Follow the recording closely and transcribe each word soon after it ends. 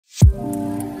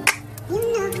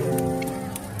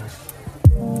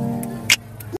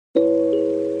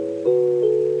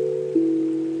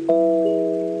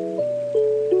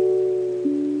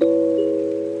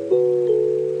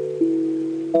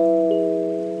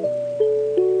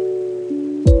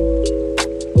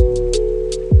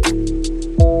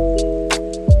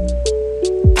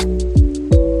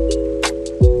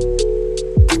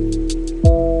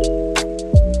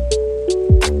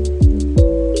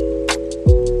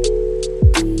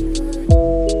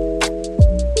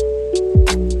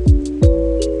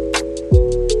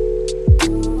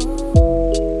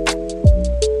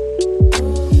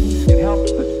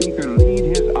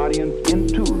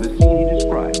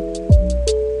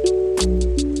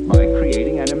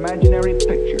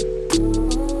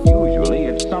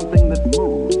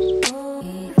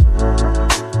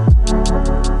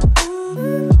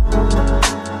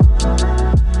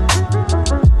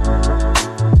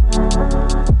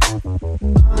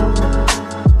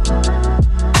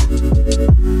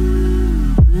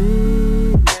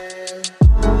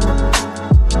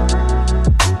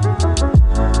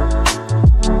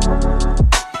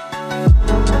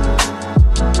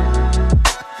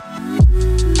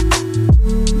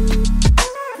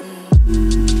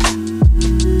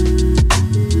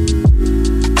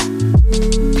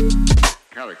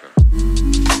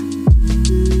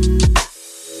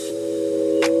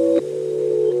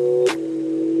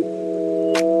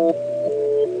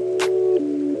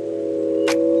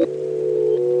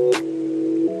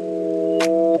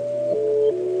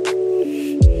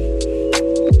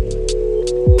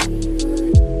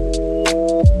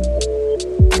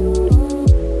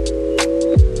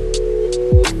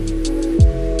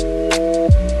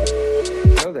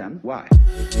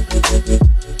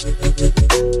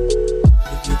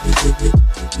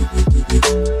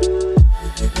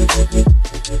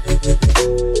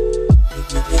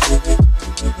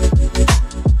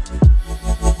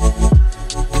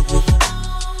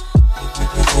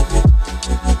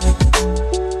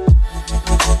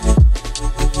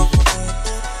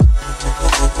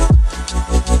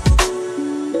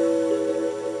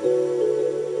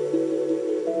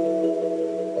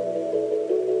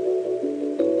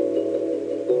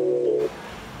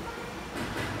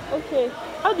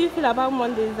How do you feel about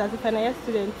Mondays as a final year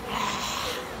student?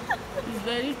 It's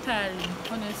very tiring,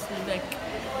 honestly. Like,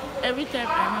 every time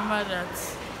I remember that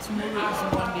tomorrow is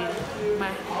Monday,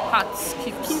 my heart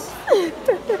skips.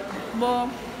 But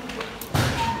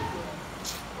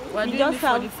we're doing it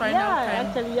for the final time.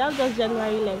 Actually, you have just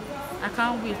January left. I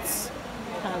can't wait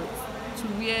to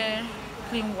wear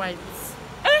clean white.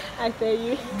 I tell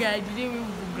you. Guy, the day we will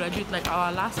graduate, like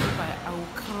our last paper, I will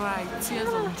cry, tears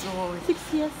of joy.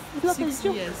 6 years. It's not 6 a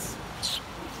joke. years. It's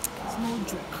no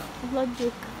joke. It's not a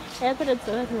joke. I have to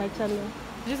subscribe to my channel.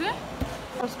 Did you say?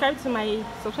 Subscribe to my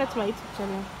YouTube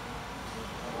channel.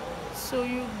 So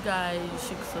you guys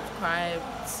should subscribe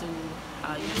to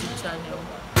our YouTube channel.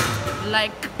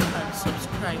 Like and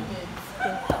subscribe. Yes.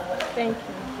 Thank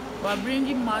you. We're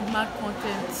bringing mad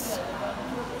content.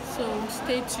 So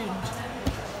stay tuned.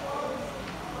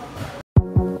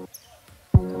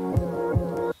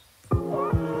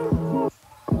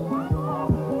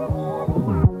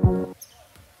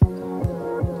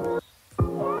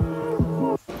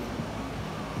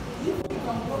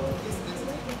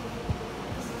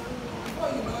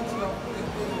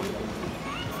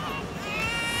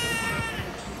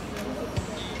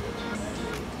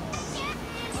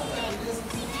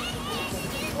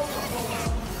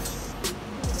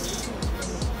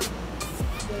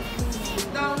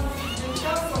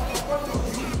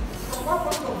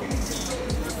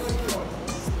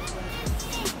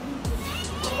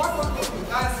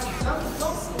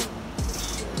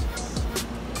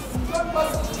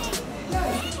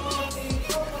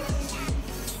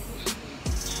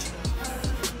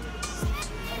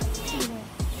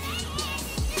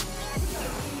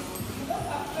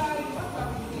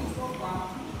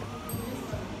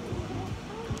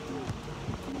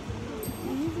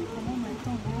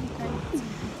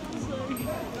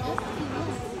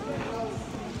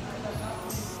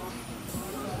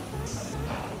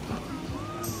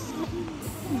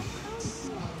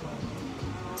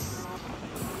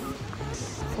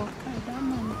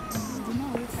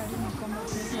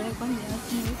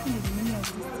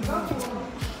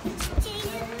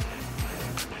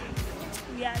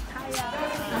 We are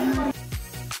tired.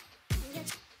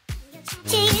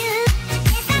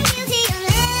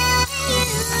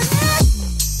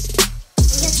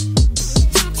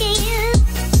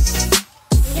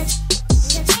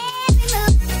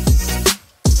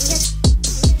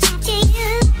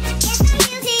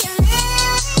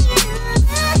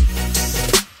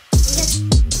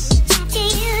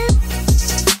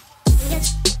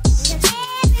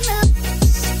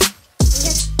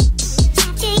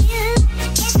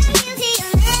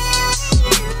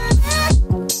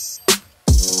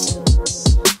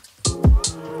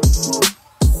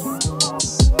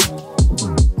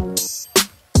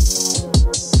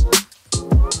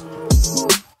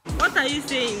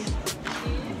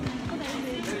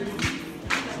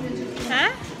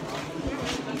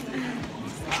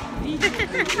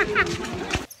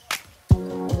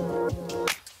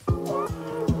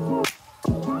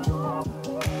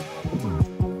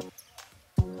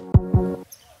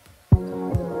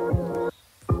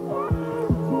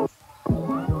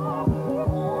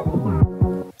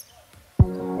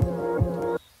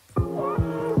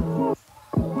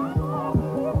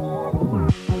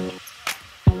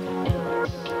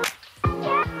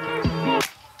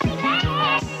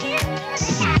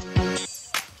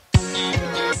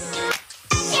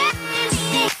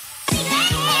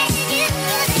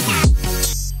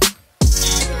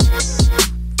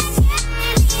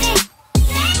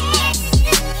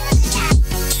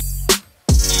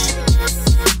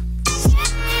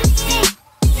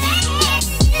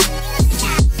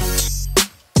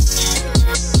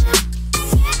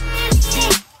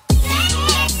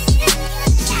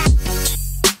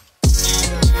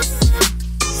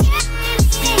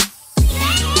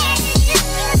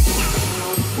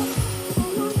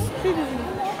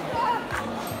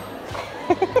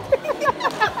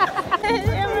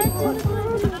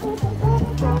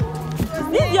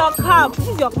 This is your cup. This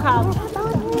is your cup.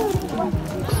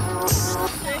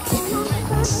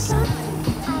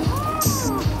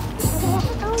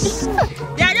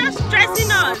 They are just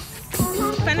stressing us.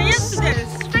 Financial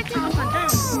students stretching up and down.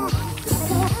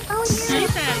 Are you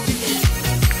tired, Juliet?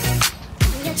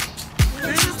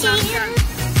 This is Snapchat.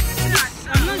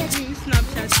 I'm not doing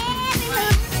Snapchat.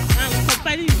 I'm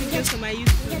compiling videos for my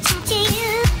YouTube.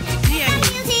 Yeah, I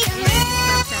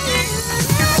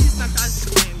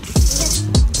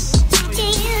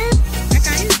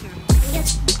can use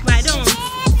them, but I don't want to.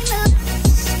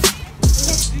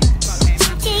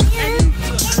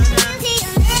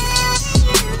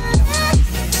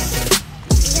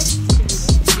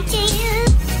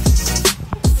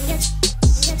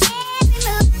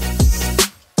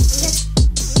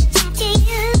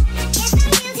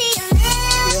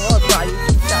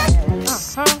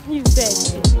 You said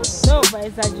no, but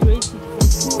exaggerated.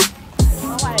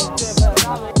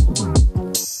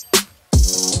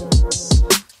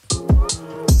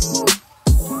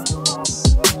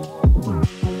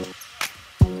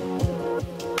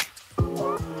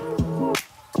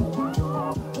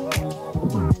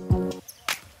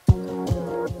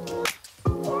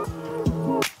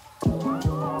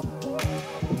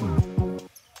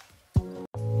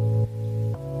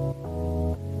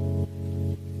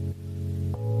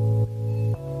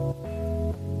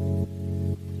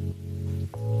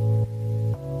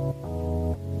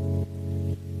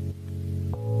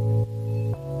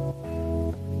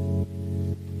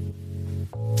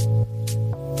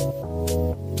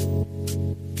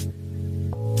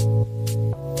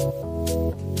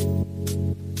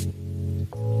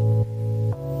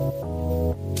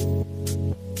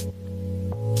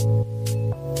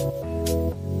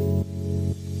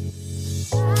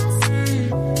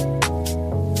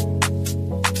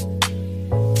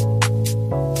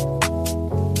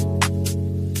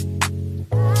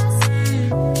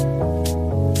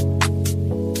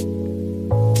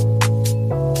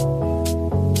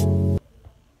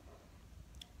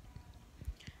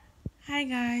 Hi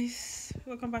guys,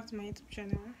 welcome back to my YouTube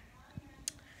channel.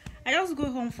 I just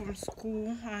go home from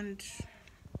school and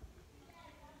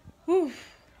whew,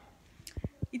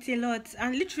 it's a lot.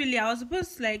 And literally I was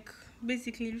supposed to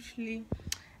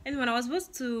when I was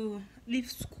supposed to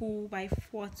leave school by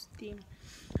 4 today,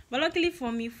 but luckily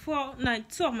for me, two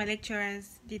of my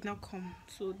lecturers did not come,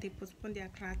 so they postponed their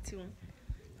class till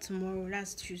tomorrow.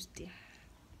 That's Tuesday.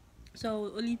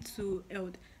 So only two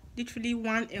held, literally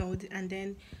one held, and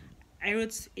then I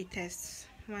wrote a test,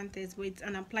 one test, but it's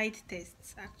an applied test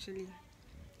actually,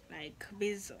 like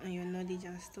based on your knowledge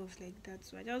and stuff like that.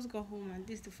 So I just got home and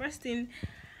this is the first thing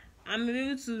I'm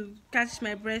able to catch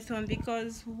my breath on,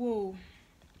 because whoa,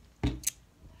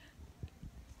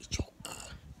 choke.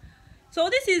 So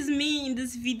this is me in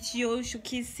this video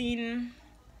showcasing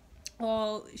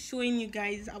or showing you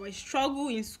guys our struggle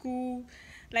in school.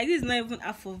 Like, this is not even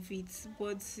half of it,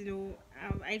 but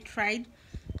I tried.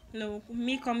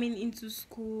 Me coming into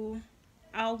school,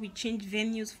 how we change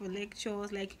venues for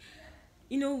lectures. Like,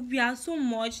 we are so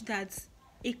much that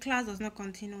a class does not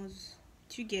contain us.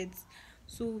 Do you get?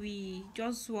 So we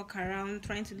just walk around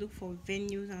trying to look for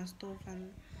venues and stuff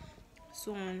and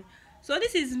so on. So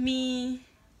this is me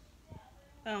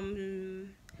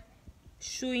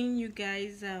showing you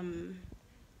guys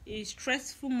a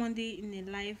stressful Monday in the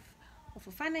life of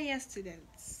a final year student.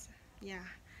 Yeah,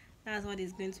 that's what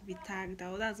is going to be tagged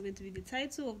out. That's going to be the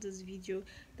title of this video.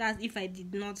 That's if I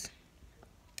did not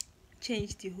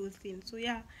change the whole thing. So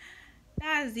yeah,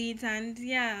 that's it. And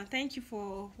yeah, thank you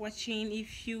for watching.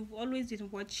 If you've always been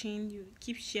watching, you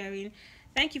keep sharing.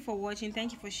 Thank you for watching.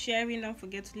 Thank you for sharing. Don't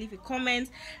forget to leave a comment.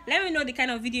 Let me know the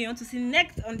kind of video you want to see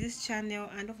next on this channel,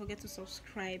 and don't forget to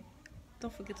subscribe.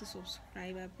 Don't forget to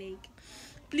subscribe, I beg.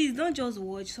 Please don't just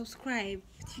watch, subscribe.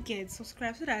 You get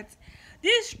subscribe so that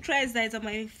this stress that is on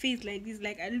my face like this,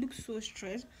 like I look so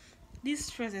stressed, this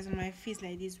stress that's on my face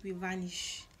like this will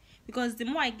vanish. Because the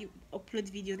more I upload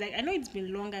videos, like I know it's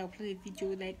been long I uploaded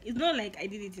video, like it's not like I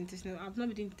did it intentionally. I've not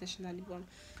been doing it intentionally, but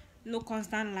no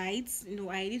constant lights, I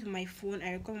did it with my phone,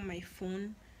 I record on my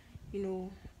phone,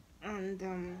 and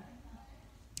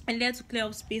I let to clear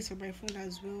up space for my phone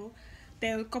as well.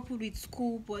 Then coupled with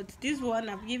school, but this one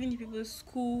I've given people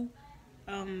school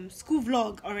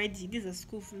vlog already. This is a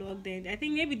school vlog. Then I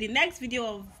think maybe the next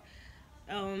video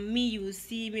of me you will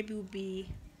see maybe will be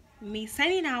me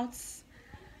signing out,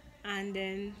 and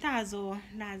then that's all.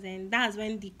 That's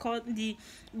when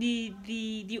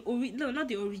no, not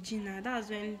the original. That's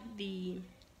when the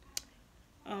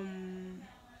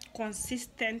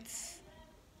consistent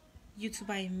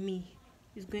YouTuber in me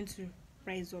is going to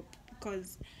rise up,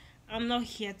 because I'm not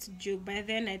here to joke. By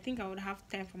then I think I would have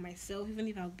time for myself, even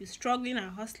if I would be struggling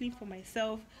and hustling for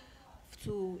myself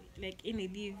to like in a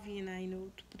living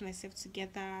and to put myself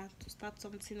together, to start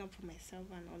something up for myself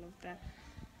and all of that.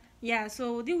 Yeah,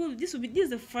 so this is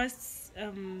the first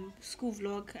school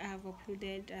vlog I have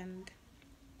uploaded, and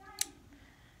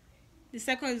the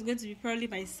second is going to be probably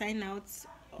my sign out,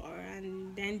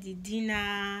 and then the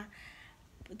dinner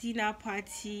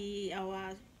party,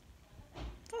 our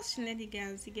those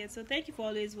shenanigans you get. So thank you for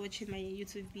always watching my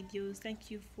YouTube videos. Thank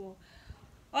you for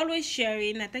always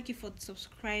sharing, and thank you for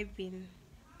subscribing.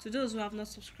 To those who have not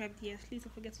subscribed yet, please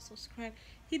don't forget to subscribe.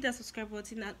 Hit that subscribe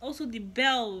button and also the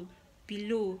bell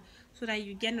below so that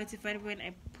you get notified when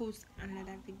I post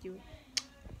another video.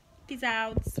 Peace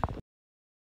out.